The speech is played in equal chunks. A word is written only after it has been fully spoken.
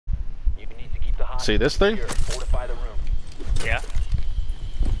See this thing? Yeah.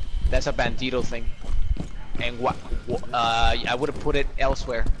 That's a bandito thing. And I would have put it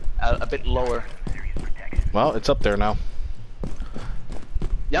elsewhere, a bit lower. Well, it's up there now.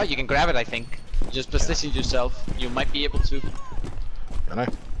 Yeah, you can grab it, I think. Just position yourself. You might be able to. Can I?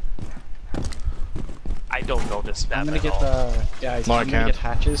 I don't know this map I'm gonna at get all. the guys. No, I'm gonna get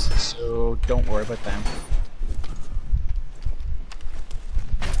can't. hatches, so don't worry about them.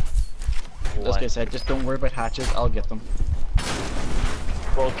 As I said, just don't worry about hatches. I'll get them.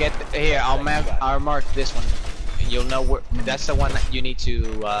 Well, here. I'll mark this one. You'll know where. That's the one that you need to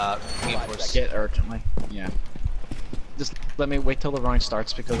reinforce. Get urgently. Yeah. Just let me wait till the round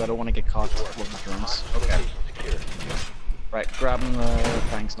starts because I don't want to get caught with the drones. Okay. Right, grabbing the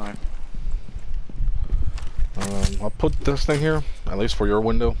tanks now. I'll put this thing here, at least for your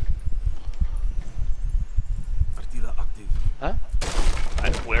window. Huh?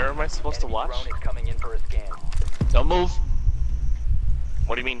 Where am I supposed to watch? Don't move.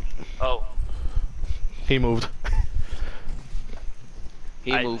 What do you mean? Oh. He moved.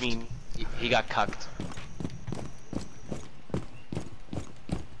 He I moved. mean- He got cucked.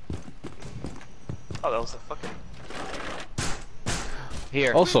 Oh, that was a fucking...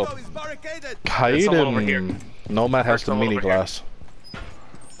 Here. Also, There's Kaid someone over here. and Nomad has the someone mini over here. glass.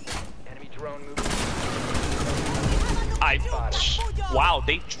 Wow,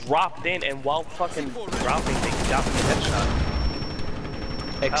 they dropped in and while fucking dropping, they got me a headshot.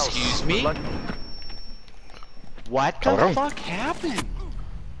 Excuse me? Lucky. What the Cabrón. fuck happened?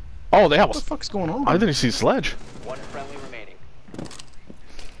 Oh, they have What the fuck's going on? I didn't see Sledge. One friendly remaining.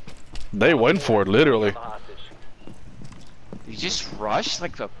 They went for it, literally. You just rushed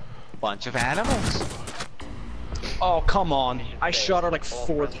like a bunch of animals. Oh, come on. I shot her like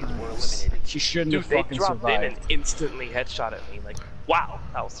 4 times. She shouldn't Dude, have they fucking dropped in and survived. instantly headshot at me. Like, wow,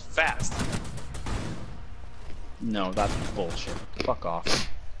 that was fast. No, that's bullshit. Fuck off.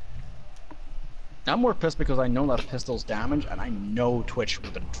 I'm more pissed because I know that pistol's damage and I know Twitch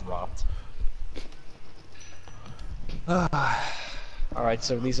would have dropped. Alright,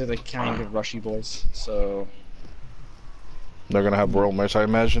 so these are the kind of rushy boys, so... They're gonna have Royal Mesh, I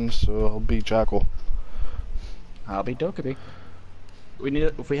imagine, so it'll be Jackal. I'll be Dokkaby. We need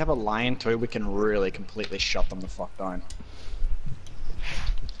if we have a lion too, we can really completely shut them the fuck down.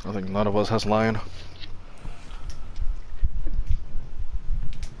 I think none of us has Lion.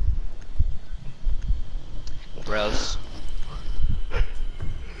 Bros.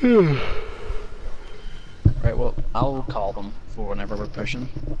 Right, well, I'll call them for whenever we're pushing,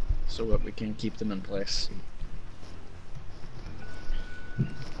 so that we can keep them in place. Need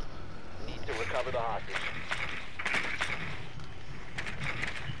to recover the hostage.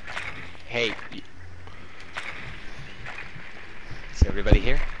 Hey. Is everybody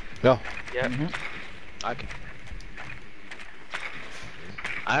here? Yeah. Yeah. Okay.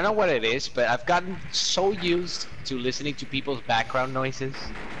 I don't know what it is, but I've gotten so used to listening to people's background noises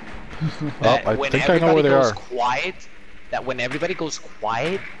that I when think I know everybody where they goes are. quiet,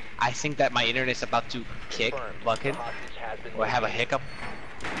 I think that my internet's about to kick bucket or have a hiccup.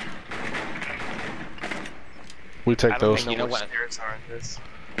 We take I don't those. even You know know what what? stairs are in this.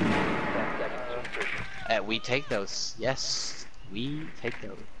 We take those. Yes, we take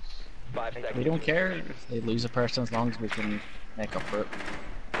those. 5 seconds. We don't care if they lose a person as long as we can make up for it.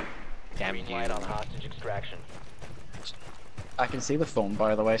 Damn Green you. light on hostage extraction. I can see the phone,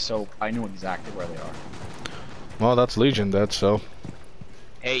 by the way, so I know exactly where they are. Well, that's Legion dead, so.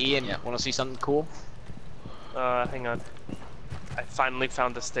 Hey Ian, wanna see something cool? Hang on. I finally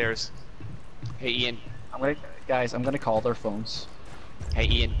found the stairs. Hey Ian. Guys, I'm gonna call their phones. Hey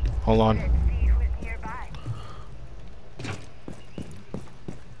Ian. Hold on.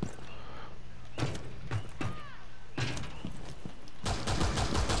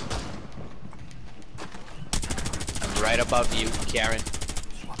 I'm right above you, Ciaran.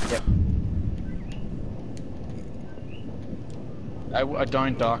 Yep. I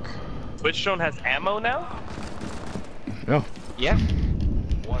downed Doc. Twitch drone has ammo now? Yeah. Yeah.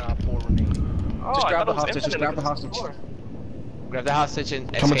 1 op 4 remaining. Oh, Just I grab thought the it was hostage, just infinite grab the against hostage. floor. Grab the hostage and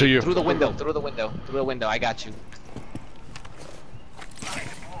Coming to escape. you. Through the window, through the window, through the window. I got you.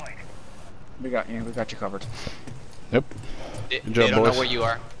 We got you covered. Yep. They, Good job, they don't boys. know where you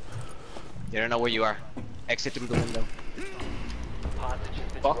are. They don't know where you are. Exit through the window. Hostage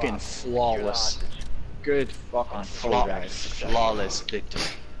has been Fucking dropped. flawless. Secure the hostage. Good fucking play, guys. Flawless victory.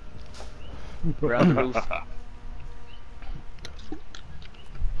 We're on the roof.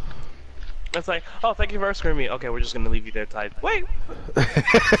 It's like, oh, thank you for rescuing me. Okay, we're just gonna leave you there tied. Wait!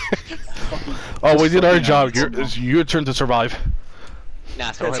 Oh, we did our fucking job. hell, It's your turn to survive.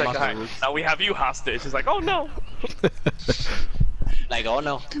 Nah, throw It's him like, off the "Alright, roof. now we have you hostage. He's like, oh no. Like, oh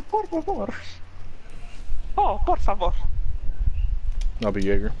no. Por favor. Oh, por favor. I'll be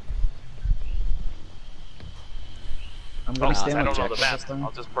Jaeger. I'm Oh, gonna stay I on don't know objective the map. this time.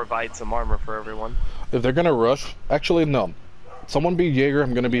 I'll just provide some armor for everyone. If they're gonna rush, actually no. Someone be Jaeger.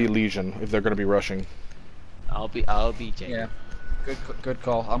 I'm gonna be Legion. If they're gonna be rushing. I'll be Jake. Yeah. Good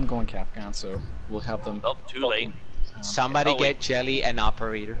call. I'm going Capcan, so we'll have them. Oh, too late. Somebody Oh, wait. get Jelly an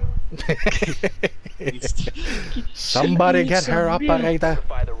operator. Somebody get her operator.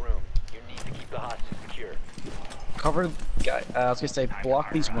 Fortify the room. You need to keep the hostage secure. Cover, guy. I was gonna say,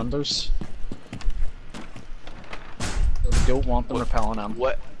 block these windows. We don't want them repelling them.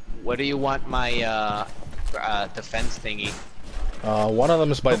 What do you want my defense thingy? One of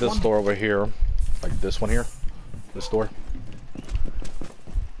them is by this door over here, like this one here, this door.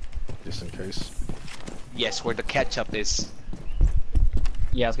 Just in case. Yes, where the ketchup is.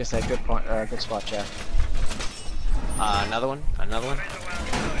 Yeah, I was gonna say, good point. Good spot, Jeff. Another one.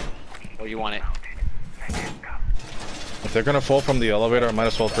 Or you want it? If they're gonna fall from the elevator, I might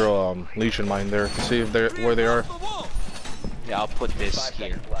as well throw a Legion mine there to see if they're where they are. Yeah, I'll put this 5 here.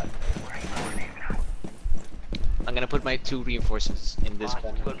 seconds left. I'm gonna put my 2 reinforcements in this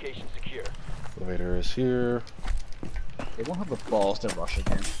Hostage corner. location secure. Elevator is here. They won't have the balls to rush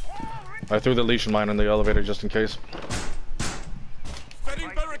again. I threw the Legion mine in the elevator just in case.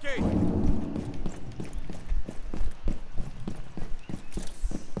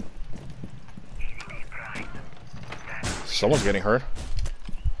 Someone's getting hurt.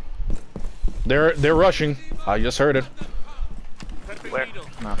 They're rushing. I just heard it. Where?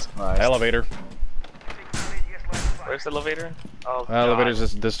 Not surprised. Elevator. Where's the elevator? Oh, Elevator's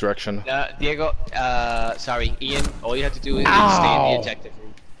God. this direction. Diego, sorry, Ian, all you have to do is stay in Ow! the objective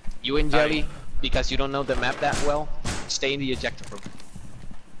room. You and Jelly, because you don't know the map that well, stay in the objective room.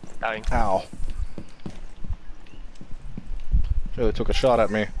 Dying. Ow. Really took a shot at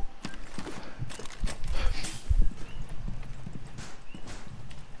me.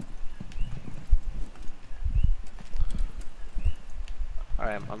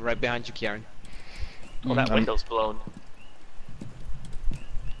 Alright, I'm right behind you, Ciaran. Well, that window's blown.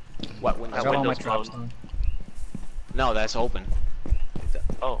 What window? I got all my window's traps blown. done. No, that's open.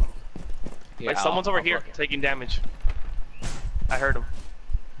 Oh. Here, Wait, someone's over I'll here block it. taking damage. I heard him.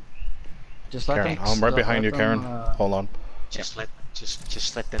 Just let Karen, them. I'm right behind you, let Karen. them, Hold on. Just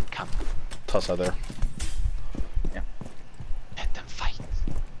let them come. Tussa there. Let them fight.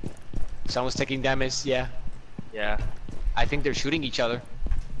 Someone's taking damage, yeah. Yeah. I think they're shooting each other.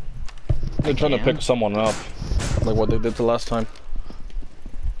 They're trying to can. pick someone up, like what they did the last time.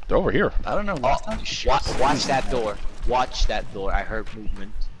 They're over here. I don't know. Last time. Watch that door. Watch that door. I heard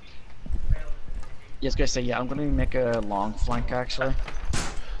movement. Yeah, I was gonna say, yeah, I'm gonna make a long flank actually.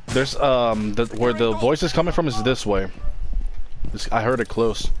 There's where the voice is coming from is this way. I heard it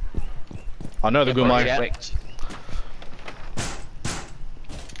close. Another good mine. Wait.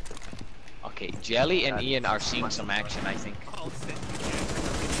 Okay, Jelly and Ian are seeing some action, I think.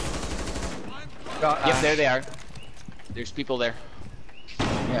 Got Yep, Ash. there they are. There's people there.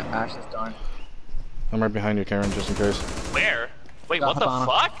 Yeah, Ash is down. I'm right behind you, Karen, just in case. Where? Wait, Got what the Havana.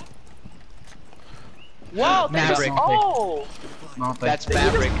 fuck? Whoa, they just, Maverick. oh! That's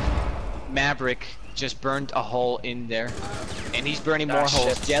Maverick. Maverick just burned a hole in there. And he's burning more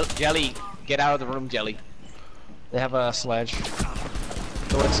holes. Jelly, get out of the room, Jelly. They have a sledge.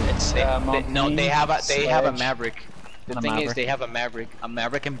 So it's No, they have a sledge, Maverick. The and a thing is, Maverick. they have a Maverick. A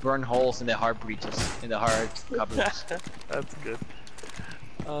Maverick can burn holes in the hard breaches, in the hard cupboards. That's good.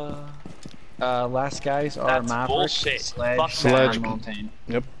 Last guys are That's Maverick, bullshit. Sledge, Fuck Sledge. and Montaigne.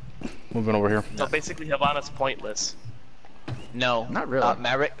 Yep. Moving over here. So basically, Havana's pointless. No, Not really.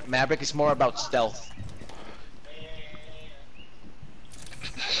 Maverick is more about stealth.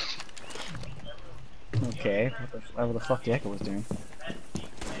 Okay, what the fuck the Echo was doing?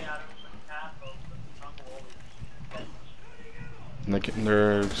 And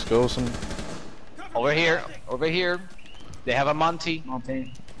there's go some. Over here. They have a Monty. Montaigne.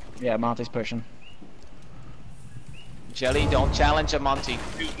 Yeah, Monty's pushing. Jelly, don't challenge a Monty.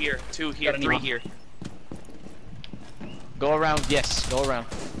 2 here, 2 here, Got a 3 new here. Go around, yes, go around.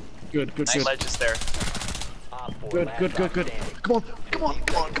 Good, good, Nice good. ledges there. Op 4 Good, last good, stop good, good. standing. Come on, come on,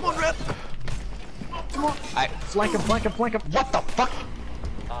 come on, come on, Red! Come on! Flank him, flank him, flank him! What the fuck?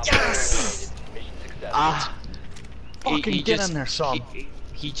 Op Yes! 4 eliminated. Mission successful. Ah. Fucking get in there, son.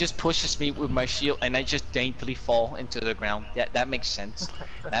 He just pushes me with my shield and I just daintily fall into the ground. Yeah, that makes sense.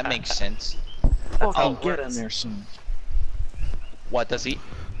 That makes sense. Fucking how it get in works. there, son. What does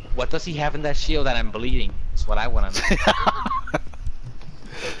he have in that shield that I'm bleeding? That's what I want to know.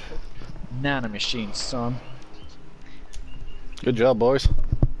 nanomachine, son. Good job, boys.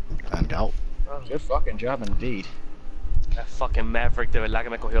 And gal. Good fucking job indeed. That fucking Maverick de verdad que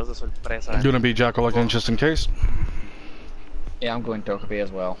me cogió de sorpresa. Gonna be Jackal again just in case. Yeah, I'm going Tokapi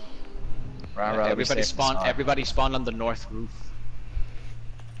as well. Everybody spawn. Everybody spawn on the north roof.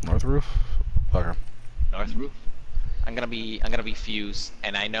 North roof? Okay. North roof. I'm gonna be fused,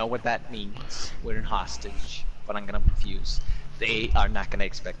 and I know what that means. We're in hostage, but I'm gonna be fused. They are not gonna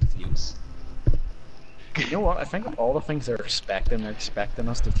expect to fuse. You know what? I think all the things they're expecting us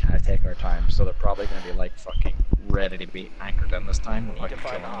to kind of take our time, so they're probably going to be like fucking ready to be anchored in this time without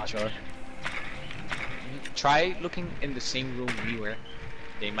killing each other. Try looking in the same room we were.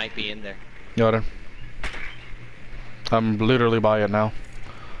 They might be in there. Got it. I'm literally by it now.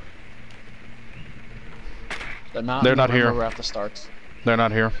 They're not here. We're at the start. They're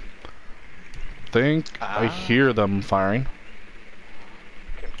not here. Think I hear them firing.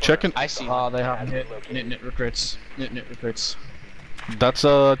 Checking. I see. They have knit recruits. Knit recruits. That's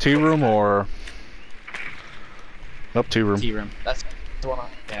a T room or? Nope, T room. T room. That's the one.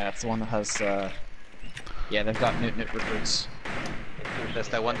 Yeah, that's the one that has. Yeah, they've got knit recruits. That's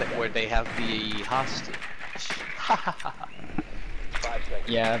the one where they have the hostage.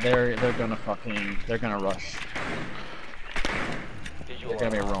 Yeah, they're gonna rush. They're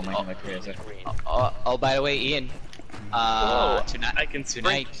gonna be roaming like crazy. Oh, by the way, Ian. Tonight I can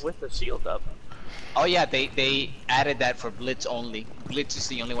sprint with the shield up. Oh yeah, they added that for Blitz only. Blitz is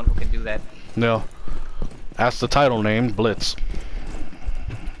the only one who can do that. No. That's the title name, Blitz.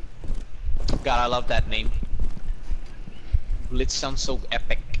 God, I love that name. Blitz sounds so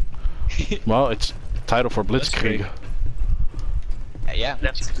epic. Well, it's title for Blitzkrieg. Yeah.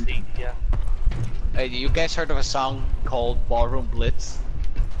 That's the yeah. You guys heard of a song called Ballroom Blitz?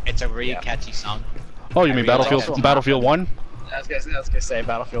 It's a really catchy song. Oh, you mean Battlefield 1? I was gonna say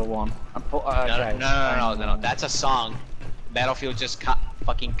Battlefield 1. No. That's a song. Battlefield just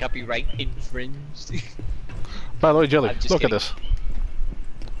fucking copyright infringed. By the way, Jelly, look kidding. at this.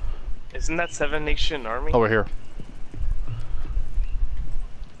 Isn't that 7 Nation Army? Over here.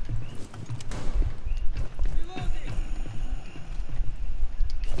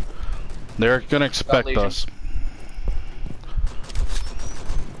 They're gonna expect us.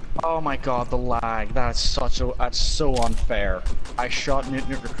 Oh my god, the lag. That's so unfair. I shot knit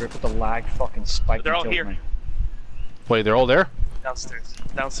recruit, but the lag fucking spiked They're and all killed here. me. Wait, they're all there? Downstairs.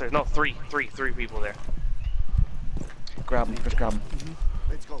 Downstairs. No, three people there. Grab them, just grab them.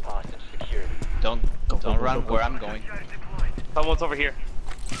 Hostage secured. Don't run where I'm going. Someone's over here.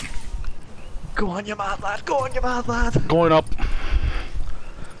 Go on, you mad lad! Go on, you mad lad! Going up.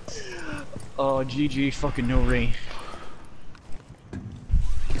 Oh, GG, fucking no re.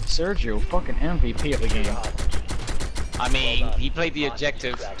 Sergio, fucking MVP of the game. I mean, he played the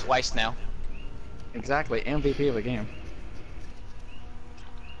objective twice now. Exactly, MVP of the game.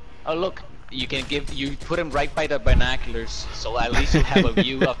 Oh look, you put him right by the binoculars, so at least you have a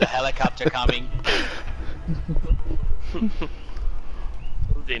view of the helicopter coming.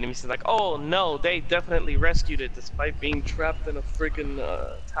 The enemy's like, oh no, they definitely rescued it despite being trapped in a freaking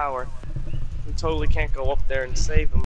tower. We totally can't go up there and save them.